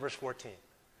Revelation 7, verse 14.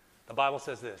 The Bible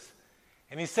says this,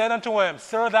 "And he said unto him,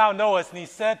 Sir, thou knowest. And he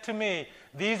said to me,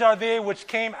 These are they which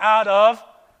came out of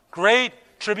great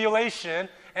tribulation,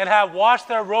 and have washed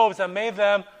their robes and made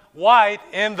them white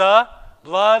in the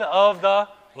blood of the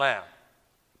Lamb."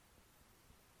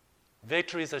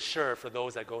 Victory is assured for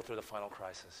those that go through the final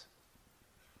crisis.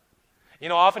 You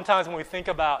know, oftentimes when we think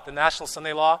about the National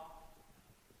Sunday Law,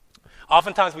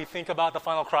 oftentimes we think about the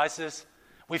final crisis,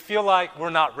 we feel like we're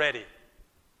not ready.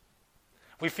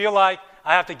 We feel like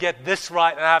I have to get this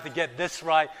right, and I have to get this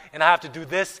right, and I have to do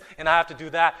this, and I have to do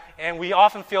that. And we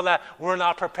often feel that we're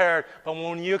not prepared. But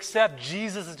when you accept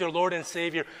Jesus as your Lord and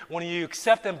Savior, when you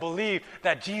accept and believe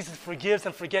that Jesus forgives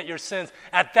and forgets your sins,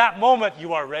 at that moment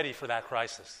you are ready for that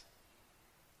crisis.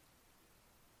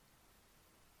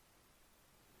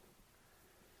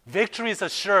 Victory is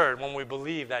assured when we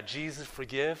believe that Jesus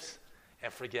forgives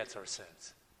and forgets our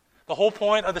sins. The whole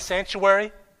point of the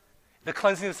sanctuary, the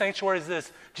cleansing of the sanctuary, is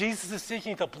this: Jesus is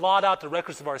seeking to blot out the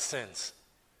records of our sins.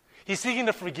 He's seeking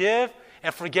to forgive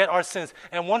and forget our sins.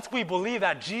 And once we believe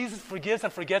that Jesus forgives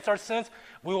and forgets our sins,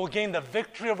 we will gain the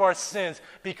victory of our sins,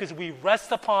 because we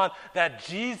rest upon that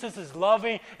Jesus is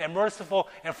loving and merciful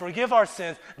and forgive our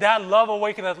sins. That love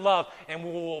awakeneth love, and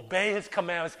we will obey his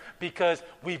commandments because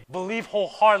we believe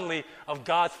wholeheartedly of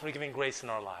God's forgiving grace in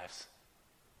our lives.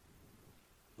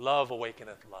 Love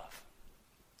awakeneth love.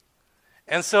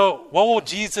 And so, what will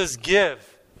Jesus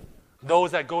give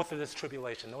those that go through this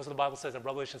tribulation? Notice what the Bible says in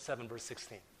Revelation 7, verse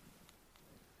 16.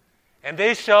 "And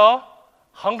they shall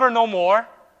hunger no more,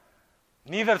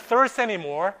 neither thirst any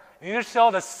more, neither shall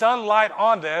the sun light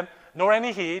on them, nor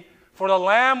any heat. For the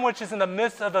Lamb which is in the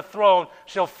midst of the throne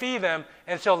shall feed them,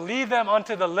 and shall lead them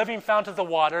unto the living fountains of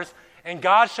waters, and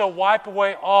God shall wipe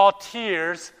away all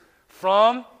tears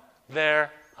from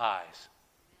their eyes."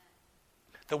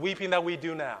 The weeping that we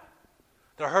do now,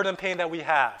 the hurt and pain that we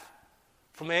have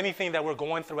from anything that we're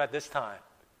going through at this time,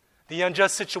 the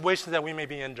unjust situations that we may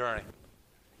be enduring,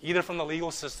 either from the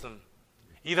legal system,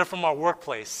 either from our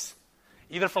workplace,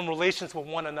 either from relations with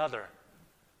one another,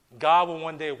 God will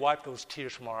one day wipe those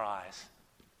tears from our eyes.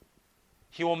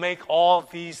 He will make all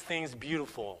these things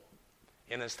beautiful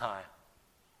in his time.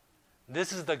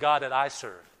 This is the God that I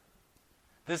serve.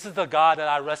 This is the God that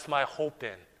I rest my hope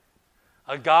in.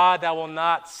 A God that will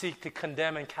not seek to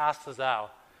condemn and cast us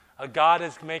out. A God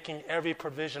is making every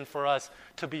provision for us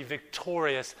to be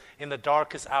victorious in the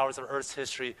darkest hours of Earth's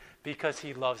history, because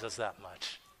he loves us that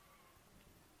much.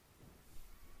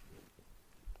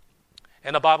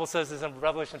 And the Bible says this in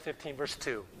Revelation 15, verse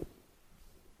 2.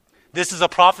 This is a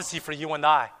prophecy for you and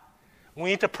I.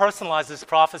 We need to personalize this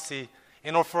prophecy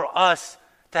in order for us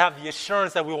to have the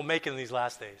assurance that we will make it in these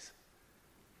last days.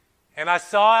 "And I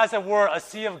saw, as it were, a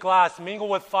sea of glass mingled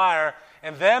with fire,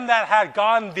 and them that had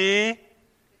gotten the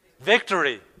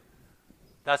victory."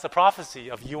 That's a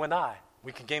prophecy of you and I.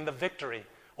 We can gain the victory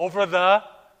over the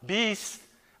beast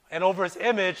and over his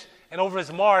image and over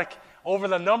his mark, over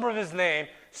the number of his name,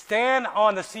 stand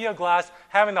on the sea of glass,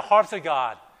 having the harps of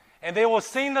God. And they will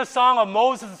sing the song of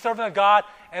Moses, the servant of God,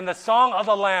 and the song of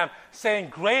the Lamb, saying,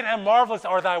 Great and marvelous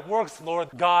are thy works, Lord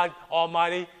God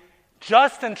Almighty.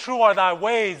 Just and true are thy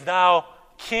ways, thou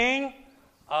King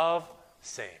of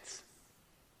saints.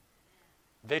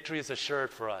 Victory is assured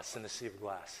for us in the sea of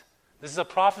glass. This is a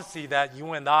prophecy that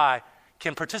you and I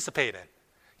can participate in,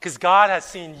 because God has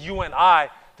seen you and I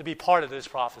to be part of this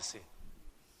prophecy.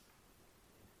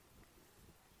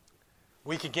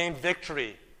 We can gain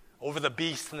victory over the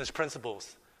beast and his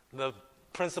principles, the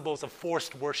principles of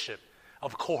forced worship,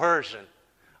 of coercion,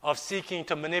 of seeking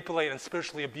to manipulate and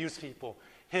spiritually abuse people.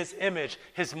 His image,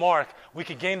 his mark, we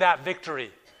could gain that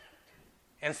victory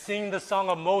and sing the song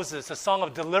of Moses, a song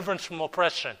of deliverance from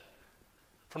oppression,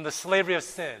 from the slavery of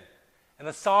sin, and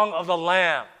the song of the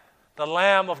Lamb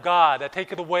of God that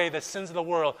taketh away the sins of the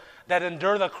world, that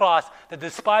endured the cross, that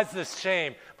despised this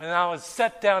shame, but now is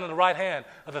set down in the right hand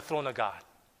of the throne of God.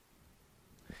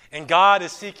 And God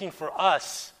is seeking for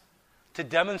us to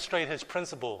demonstrate his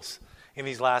principles in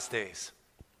these last days.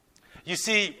 You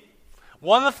see,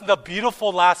 one of the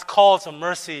beautiful last calls of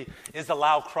mercy is the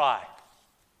loud cry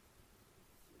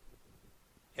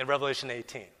in Revelation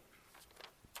 18.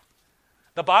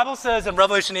 The Bible says in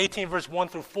Revelation 18, verse 1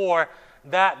 through 4,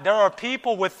 that there are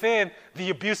people within the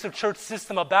abusive church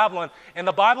system of Babylon, and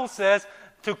the Bible says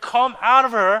to come out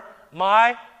of her,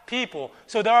 my people.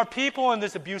 So there are people in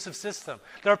this abusive system.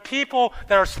 There are people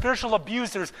that are spiritual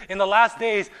abusers in the last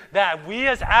days that we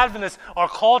as Adventists are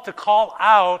called to call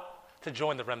out to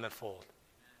join the remnant fold.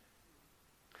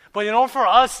 But in order for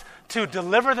us to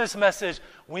deliver this message,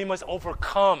 we must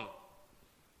overcome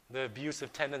the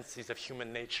abusive tendencies of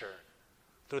human nature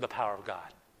through the power of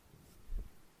God.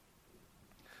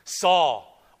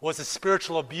 Saul was a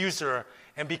spiritual abuser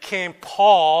and became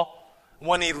Paul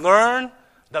when he learned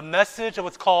the message of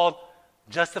what's called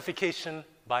justification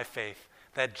by faith,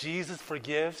 that Jesus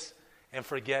forgives and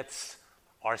forgets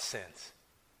our sins.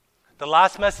 The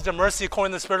last message of mercy,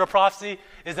 according to the Spirit of prophecy,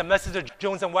 is the message of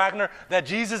Jones and Wagner, that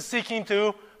Jesus is seeking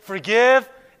to forgive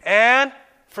and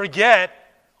forget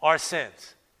our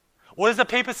sins. What is the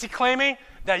papacy claiming?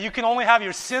 That you can only have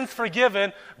your sins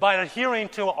forgiven by adhering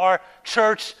to our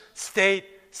church-state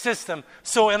system.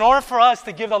 So in order for us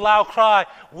to give the loud cry,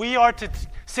 we are to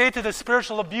say to the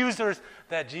spiritual abusers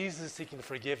that Jesus is seeking to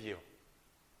forgive you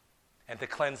and to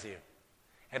cleanse you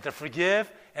and to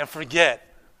forgive and forget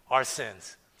our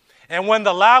sins. And when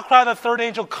the loud cry of the third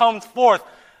angel comes forth,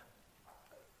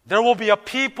 there will be a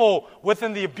people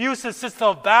within the abusive system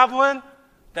of Babylon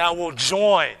that will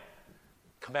join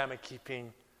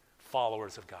commandment-keeping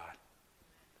followers of God.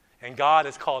 And God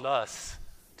has called us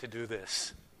to do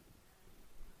this.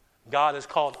 God has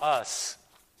called us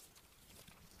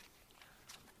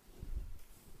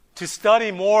to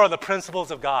study more of the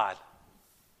principles of God.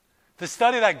 To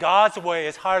study that God's way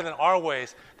is higher than our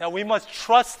ways. That we must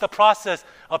trust the process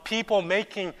of people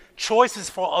making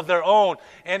choices of their own.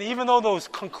 And even though those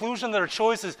conclusions, their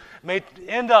choices may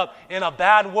end up in a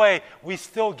bad way, we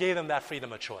still gave them that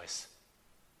freedom of choice.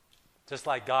 Just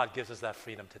like God gives us that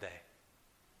freedom today.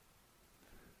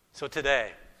 So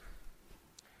today,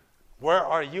 where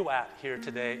are you at here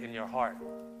today in your heart?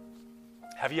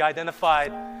 Have you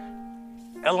identified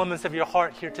elements of your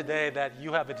heart here today that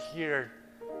you have adhered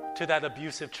to that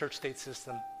abusive church-state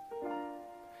system?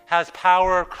 Has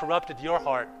power corrupted your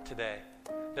heart today?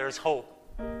 There is hope.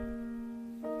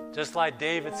 Just like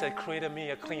David said, create in me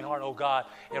a clean heart, O God,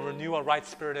 and renew a right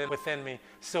spirit within me.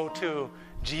 So too,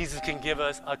 Jesus can give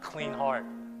us a clean heart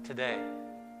today.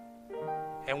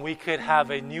 And we could have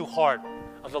a new heart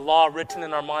of the law written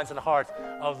in our minds and hearts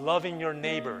of loving your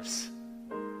neighbors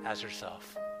as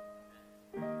yourself.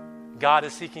 God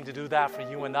is seeking to do that for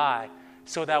you and I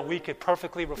so that we could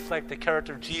perfectly reflect the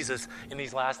character of Jesus in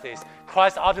these last days.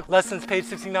 Christ Object Lessons, page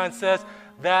 69 says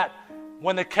that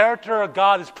when the character of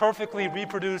God is perfectly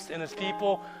reproduced in his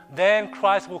people, then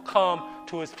Christ will come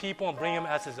to his people and bring him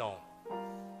as his own.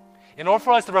 In order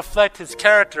for us to reflect his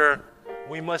character,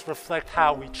 we must reflect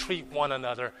how we treat one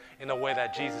another in a way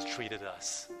that Jesus treated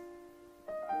us.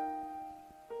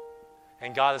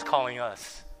 And God is calling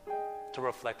us to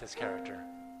reflect his character.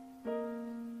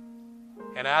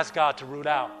 And ask God to root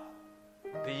out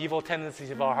the evil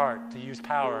tendencies of our heart to use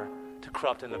power to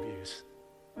corrupt and abuse.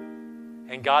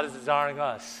 And God is desiring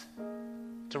us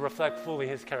to reflect fully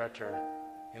his character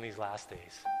in these last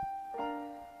days.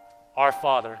 Our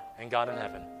Father and God in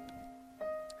heaven.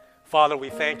 Father, we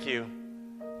thank you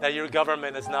that your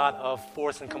government is not of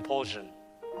force and compulsion,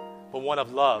 but one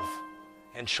of love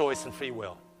and choice and free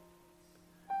will.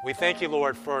 We thank you,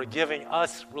 Lord, for giving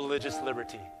us religious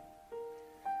liberty.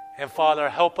 And Father,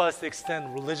 help us to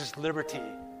extend religious liberty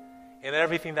in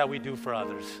everything that we do for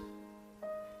others.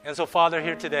 And so, Father,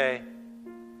 here today,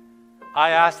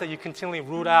 I ask that you continually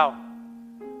root out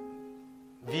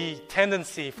the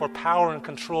tendency for power and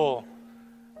control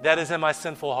that is in my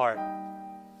sinful heart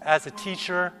as a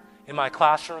teacher in my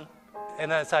classroom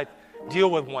and as I deal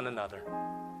with one another.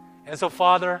 And so,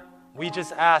 Father, we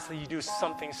just ask that you do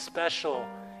something special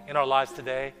in our lives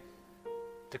today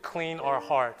to clean our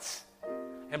hearts.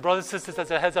 And brothers and sisters, as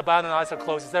their heads are bowed and eyes are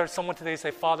closed, is there someone today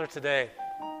say, Father, today,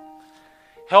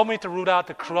 help me to root out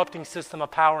the corrupting system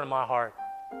of power in my heart.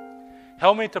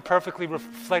 Help me to perfectly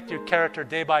reflect your character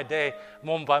day by day,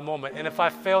 moment by moment. And if I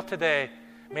fail today,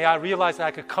 may I realize that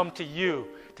I could come to you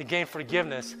to gain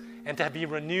forgiveness and to be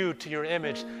renewed to your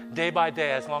image day by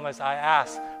day as long as I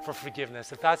ask for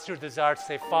forgiveness. If that's your desire to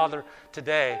say, Father,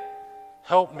 today,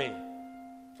 help me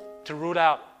to root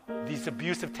out these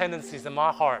abusive tendencies in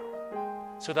my heart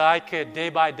so that I could day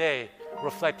by day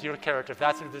reflect your character. If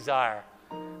that's your desire,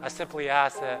 I simply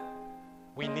ask that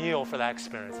we kneel for that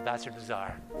experience, if that's your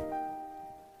desire.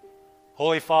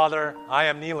 Holy Father, I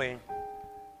am kneeling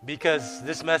because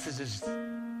this message is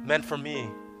meant for me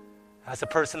as a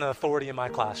person of authority in my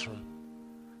classroom.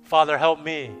 Father, help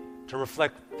me to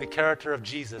reflect the character of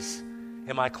Jesus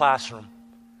in my classroom.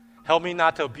 Help me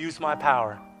not to abuse my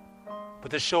power,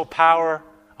 but to show power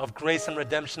of grace and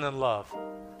redemption and love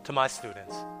to my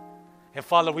students. And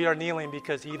Father, we are kneeling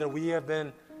because either we have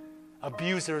been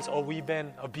abusers or we've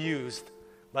been abused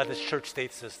by this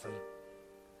church-state system,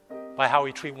 by how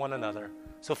we treat one another.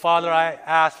 So Father, I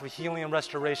ask for healing and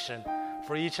restoration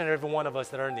for each and every one of us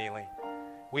that are kneeling.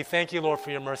 We thank you, Lord,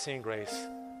 for your mercy and grace.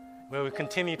 May we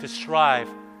continue to strive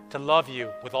to love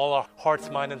you with all our hearts,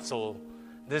 mind, and soul.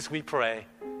 This we pray.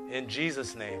 In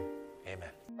Jesus' name, amen.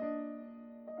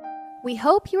 We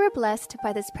hope you were blessed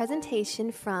by this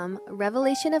presentation from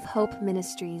Revelation of Hope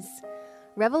Ministries.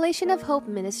 Revelation of Hope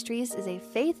Ministries is a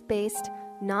faith-based,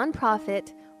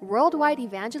 nonprofit, worldwide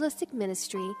evangelistic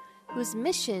ministry whose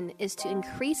mission is to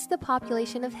increase the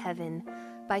population of heaven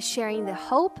by sharing the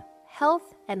hope,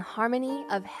 health, and harmony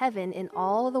of heaven in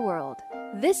all the world.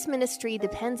 This ministry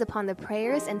depends upon the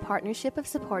prayers and partnership of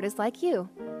supporters like you.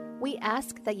 We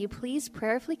ask that you please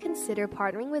prayerfully consider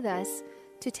partnering with us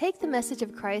to take the message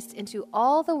of Christ into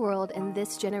all the world in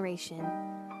this generation.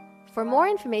 For more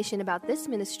information about this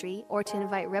ministry or to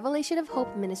invite Revelation of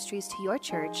Hope Ministries to your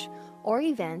church or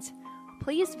event,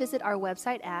 please visit our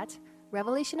website at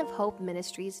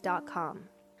revelationofhopeministries.com.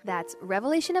 That's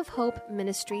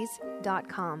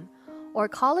revelationofhopeministries.com. Or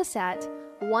call us at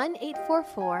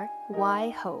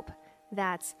 1-844-WHY-HOPE.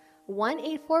 That's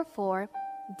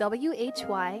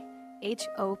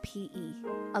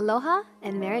 1-844-WHY-HOPE. Aloha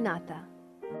and Maranatha.